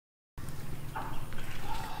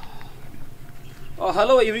Oh,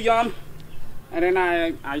 hello everyone. And then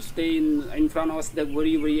I stay in front of the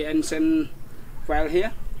very ancient well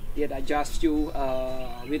here. That I just you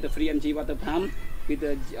with the free energy water pump with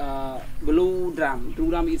the blue drum.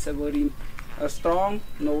 Blue drum is a very strong,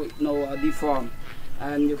 no deform.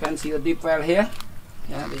 And you can see a deep well here.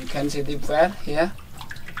 Yeah, you can see deep well here.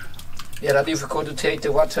 It is difficult to take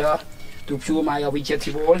the water to pure my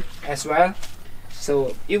vegetable as well.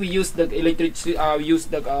 So if we use the electricity, use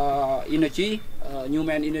the energy,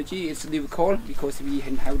 human energy, it's difficult because we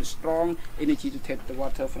have the strong energy to take the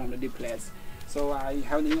water from the deep place. So I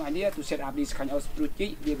have a new idea to set up this kind of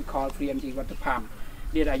project that we call free energy water pump.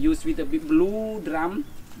 That I use with the blue drum,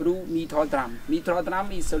 blue metal drum. Metal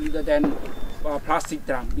drum is smaller than plastic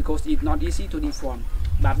drum because it's not easy to deform.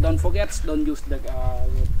 But don't forget, don't use the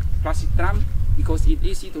plastic drum because it's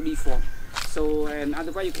easy to deform. So and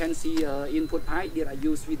otherwise you can see input pipe that I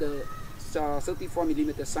use with the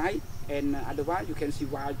 34mm size, and otherwise you can see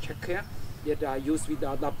wire check here that I use with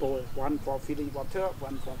the double, one for filling water,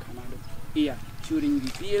 one for command here. During we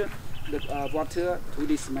fill the water to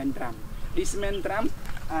this main drum. This main drum,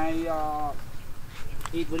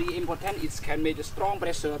 it's very important. It can make a strong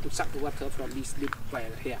pressure to suck the water from this deep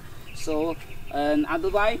well here. So and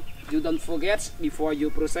otherwise you don't forget before you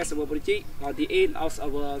process our project or the end of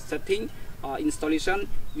our setting installation,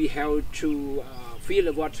 we have to fill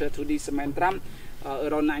the water to this main drum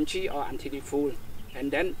around 90 or until it full. And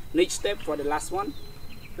then next step for the last one,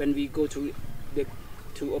 when we go to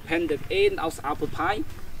open the end of our pipe,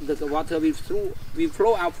 the water will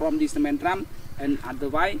flow out from this main drum, and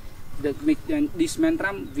otherwise this main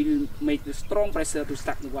drum will make the strong pressure to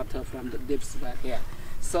suck the water from the depths right here.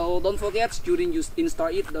 So don't forget during you install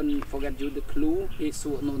it, don't forget use the clue is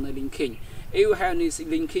no linking. If you have this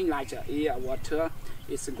linking like air water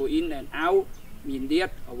is go in and out, mean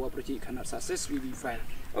that our project cannot success will be fail.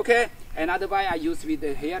 Okay, and otherwise I use with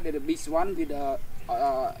the here the big one with the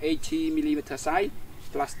 80mm size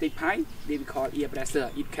plastic pipe. They call air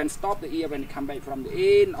pressure. It can stop the air when it come back from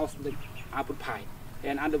the end of the output pipe.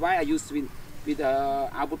 And otherwise I use with the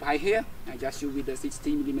output pipe here, I just use with the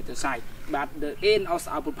 60mm size. But the end of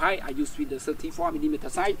the output pipe I use with the 34mm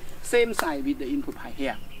size, same size with the input pipe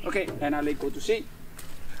here. Okay, and I'll go to see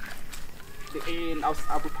the end of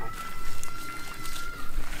the output pipe.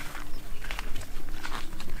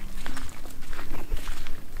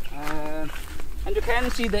 And you can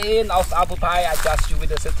see the end of the output pipe I just use with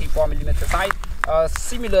the 34mm size,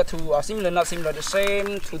 similar to or similar, not similar, the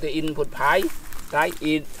same to the input pipe, right?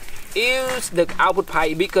 If the output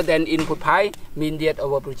pipe bigger than input pipe, mean that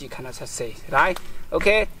our project cannot success, right?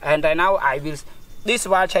 Okay, and right now I will. This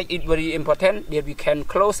wire check is very important that we can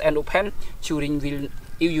close and open during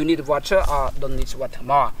if you need water or don't need water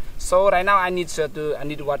more. So right now I need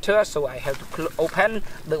water, so I have to open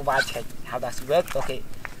the wire check. How does it work? Okay,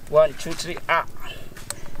 1, 2, 3, ah.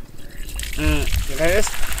 Yes.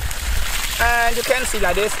 And you can see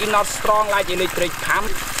like this. It's not strong like electric pump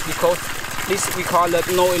because this we call it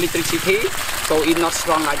no electricity, so it's not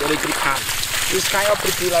strong like electric pump. This kind of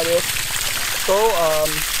pretty like this. So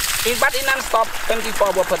but in non-stop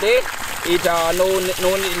 24 hours per day. It no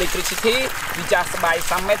electricity. We just buy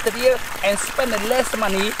some material and spend less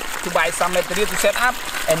money to buy some material to set up,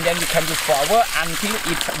 and then we can use forward until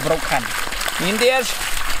it's broken. In this,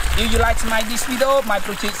 if you like this video, my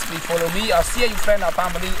projects, please follow me or share your friend or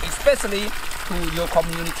family, especially to your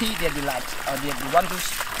community that you like or that you want to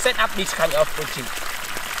set up this kind of project.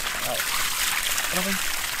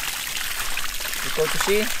 You go to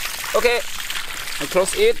see. Okay, I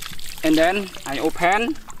close it and then I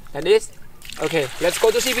open like this. Okay, let's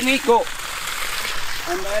go to see when we go.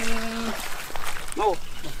 And then no.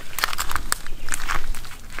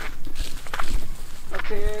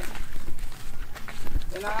 Okay.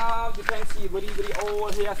 And now you can see very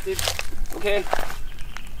old here still. Okay.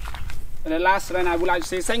 And the last one I would like to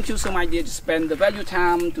say thank you so much dear to spend the value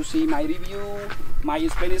time to see my review, my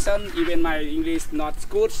explanation. Even my English not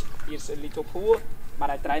good, it's a little poor, but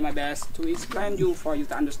I try my best to explain you for you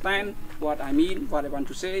to understand what I mean, what I want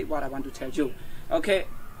to say, what I want to tell you. Okay,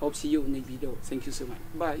 hope see you in the video. Thank you so much.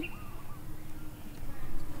 Bye.